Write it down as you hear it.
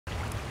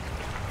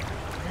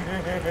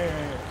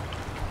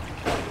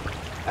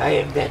I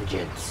am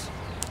vengeance.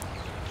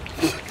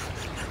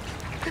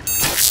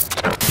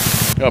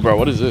 Yo, bro,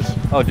 what is this?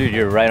 Oh, dude,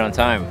 you're right on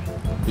time.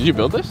 Did you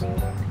build this?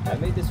 I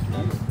made this for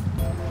you.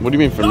 What do you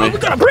mean for me? We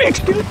got a bridge!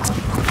 Instead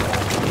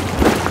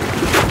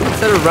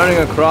of running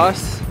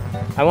across,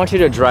 I want you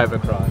to drive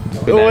across.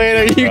 Wait,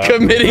 are you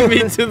committing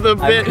me to the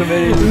bit? No! To the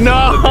bit,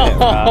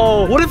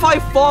 bro. What if I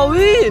fall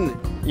in?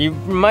 You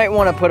might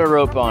want to put a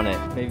rope on it.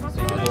 Maybe so you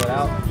can pull it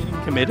out.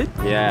 Committed?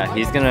 Yeah,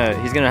 he's gonna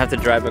have to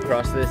drive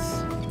across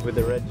this with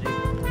the red Jeep.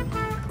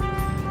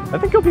 I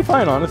think he'll be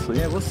fine, honestly.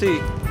 Yeah, we'll see.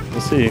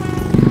 We'll see. Into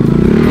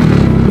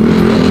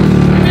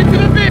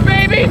the bit,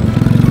 baby!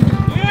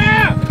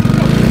 Yeah!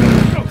 Go, go,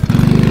 go.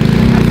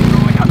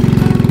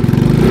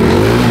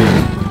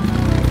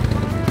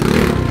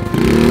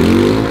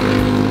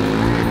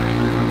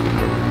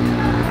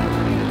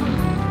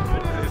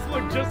 This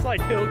look just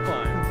like hill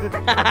climb.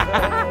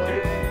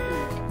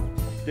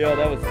 Yo,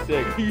 that was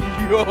sick. Yo,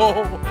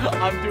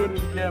 I'm doing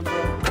it again, bro.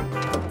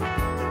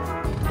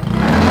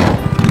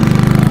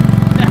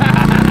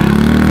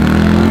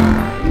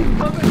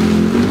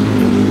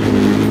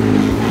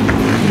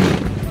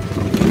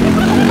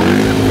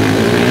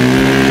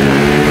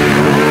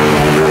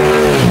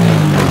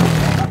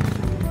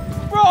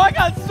 Bro, I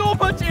got so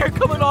much air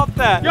coming off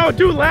that. Yo,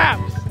 do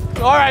laps!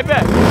 All right,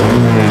 bet.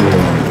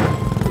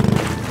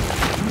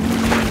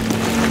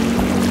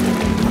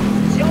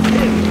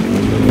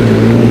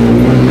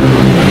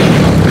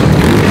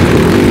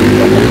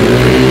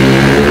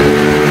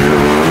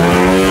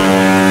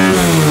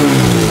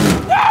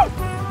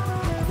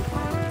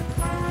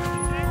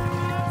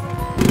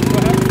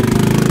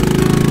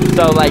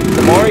 So, like,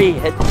 the more he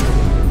hits. What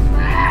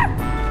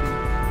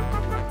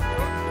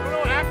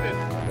happened?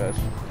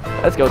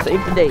 Let's go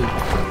save the day. The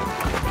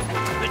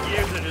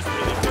gears are just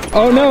really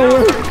Oh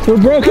no, we're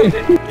broken. Yeah,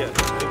 leave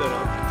that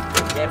on.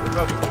 Yeah, we're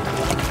broken.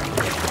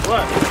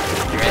 What?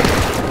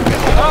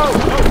 Oh!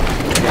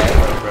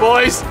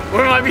 Boys,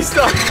 where might be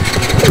stuck?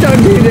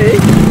 Don't do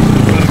this.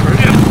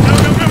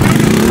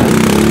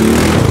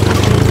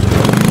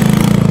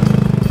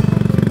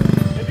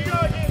 If you go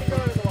again, you go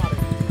into the water.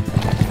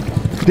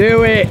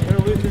 Do it. We're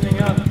loosening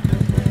up.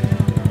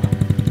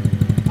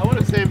 I want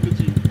to save the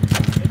Jeep.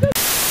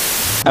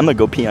 I'm gonna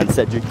go pee on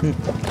Cedric.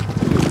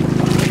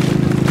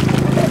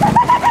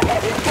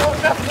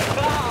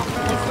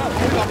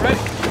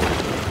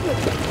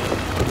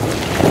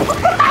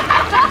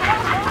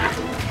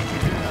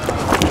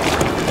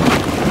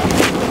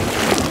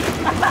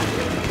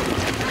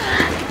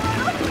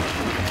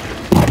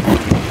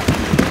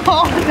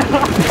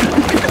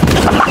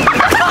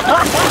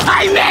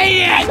 I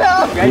made it!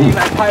 Ready,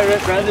 my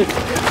pirate brother?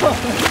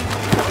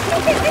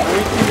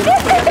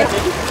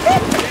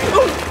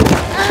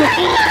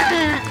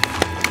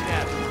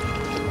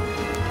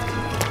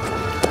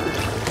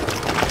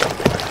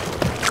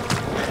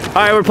 All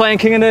right, we're playing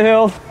King of the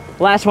Hill.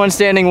 Last one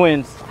standing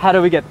wins. How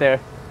do we get there?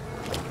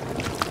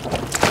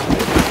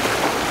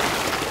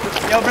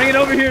 Yo, bring it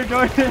over here,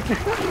 Jordan.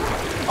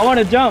 I want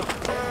to jump.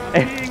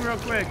 I'm peeing real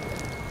quick.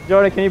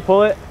 Jordan, can you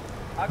pull it?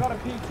 I gotta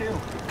pee too.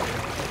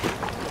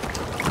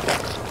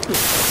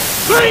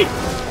 3,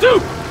 2,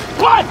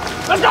 1,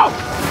 let's go!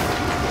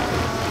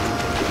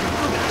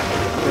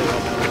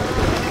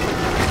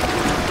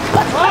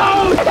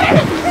 Oh,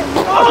 shit!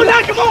 Oh,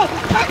 knock him off!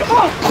 Knock him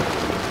off!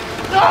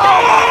 No!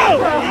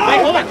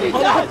 Wait, hold on.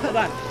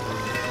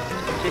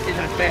 This is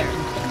unfair.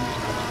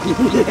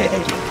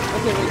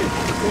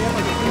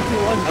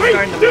 3,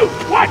 2,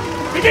 1,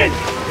 begin!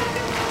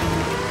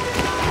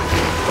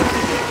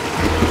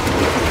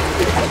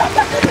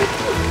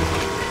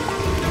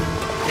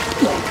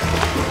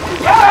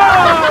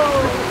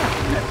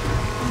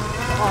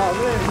 Oh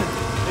man,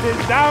 it is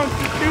down to 2.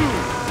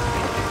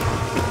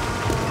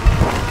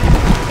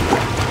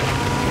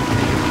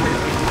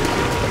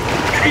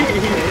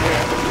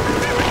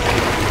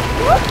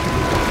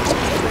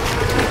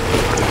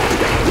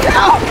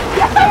 No!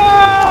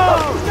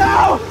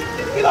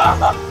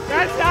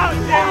 That's out,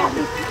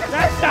 James!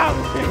 That's out,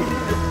 James!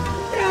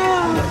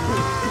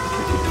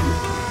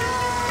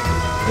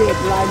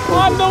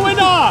 I'm the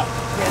winner!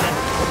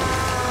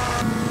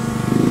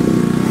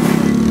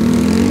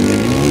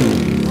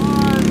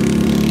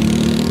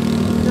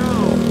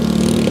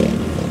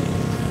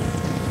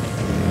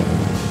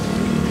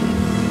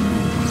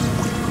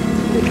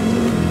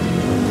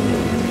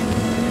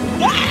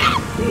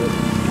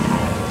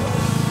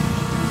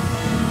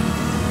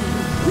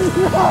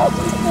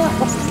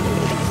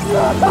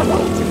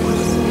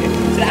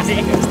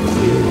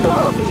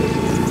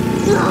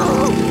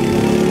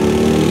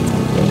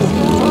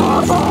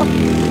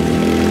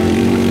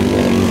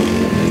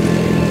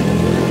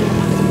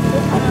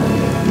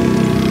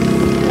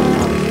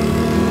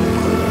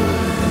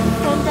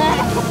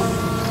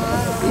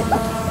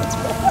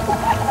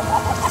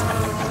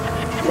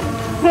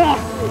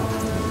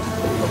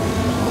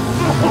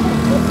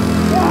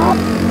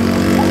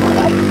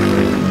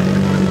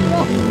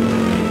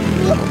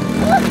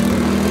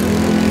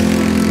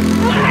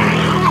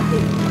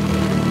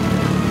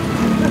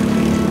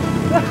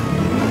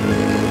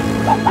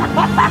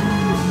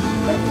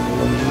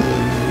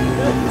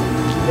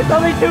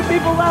 2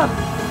 people left.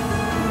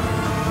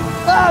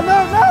 Ah, no,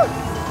 no!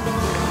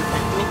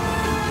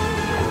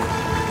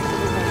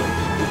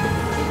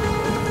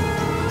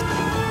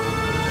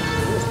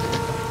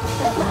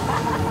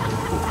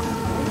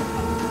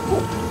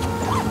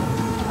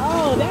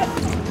 Oh, that.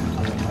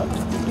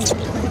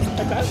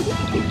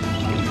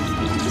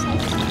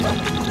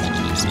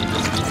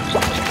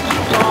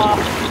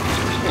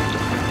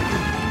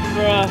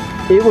 Bruh.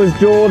 It was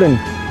Jordan.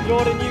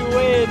 Jordan, you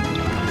win.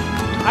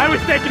 I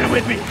was taking him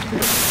with me.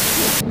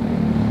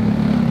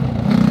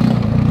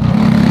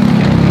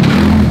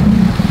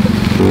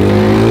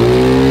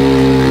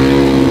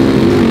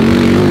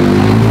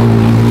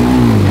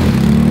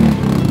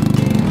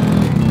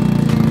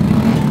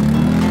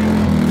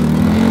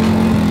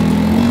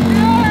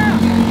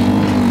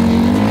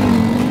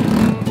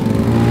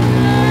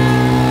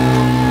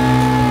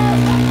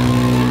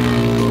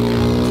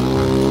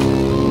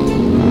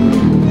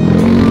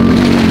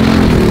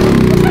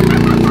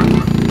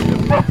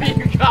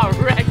 You got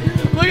wrecked.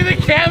 Look at the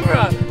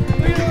camera.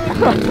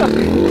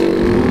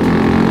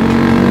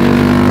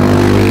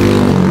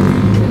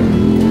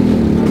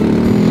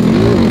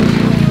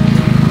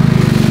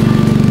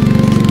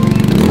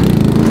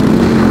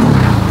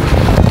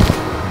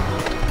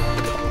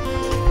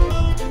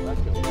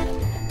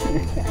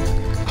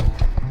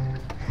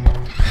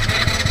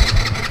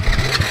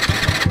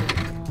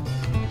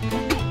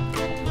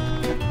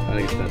 I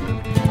think it's dead now.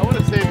 I want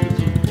to save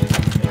you.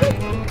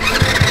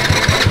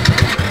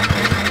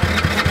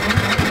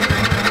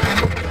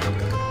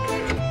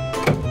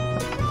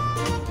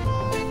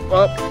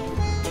 Well,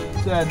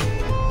 said.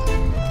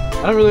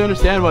 I don't really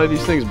understand why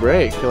these things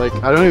break. Like,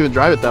 I don't even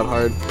drive it that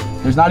hard.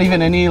 There's not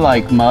even any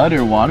like mud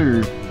or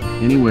water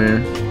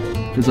anywhere.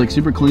 It's like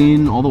super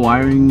clean. All the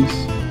wiring's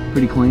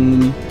pretty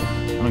clean.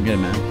 I don't get it,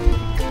 man.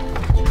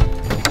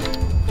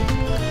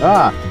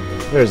 Ah,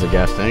 there's a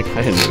gas tank.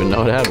 I didn't even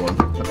know it had one.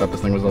 I thought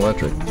this thing was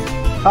electric.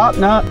 Oh,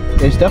 no,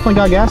 it's definitely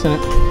got gas in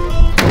it.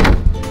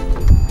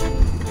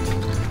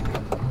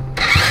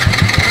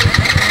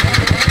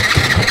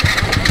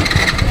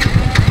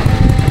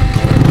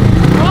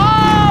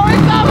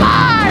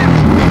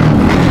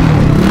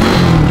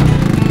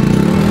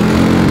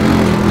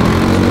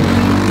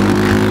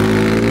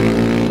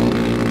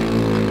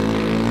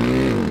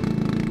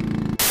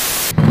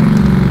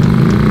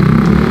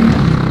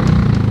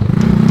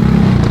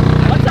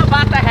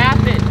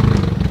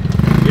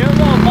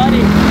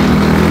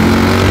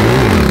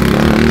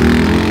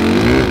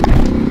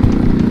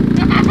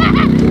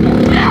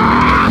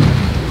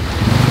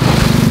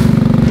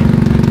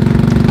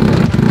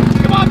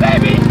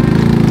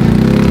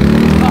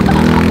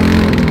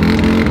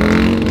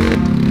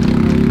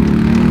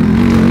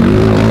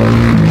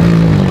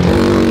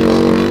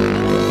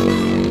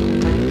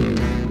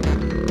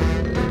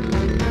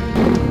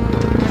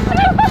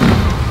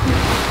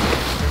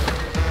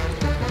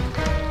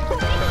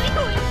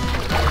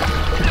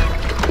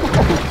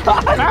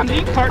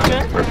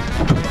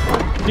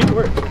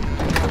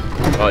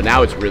 Oh,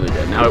 now it's really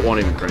dead. Now it won't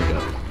even crank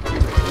up.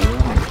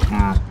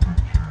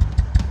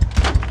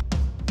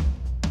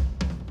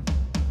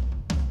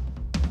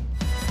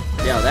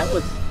 Yeah, that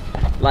was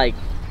like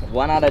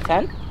 1 out of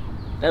 10.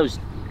 That was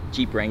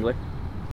Jeep Wrangler.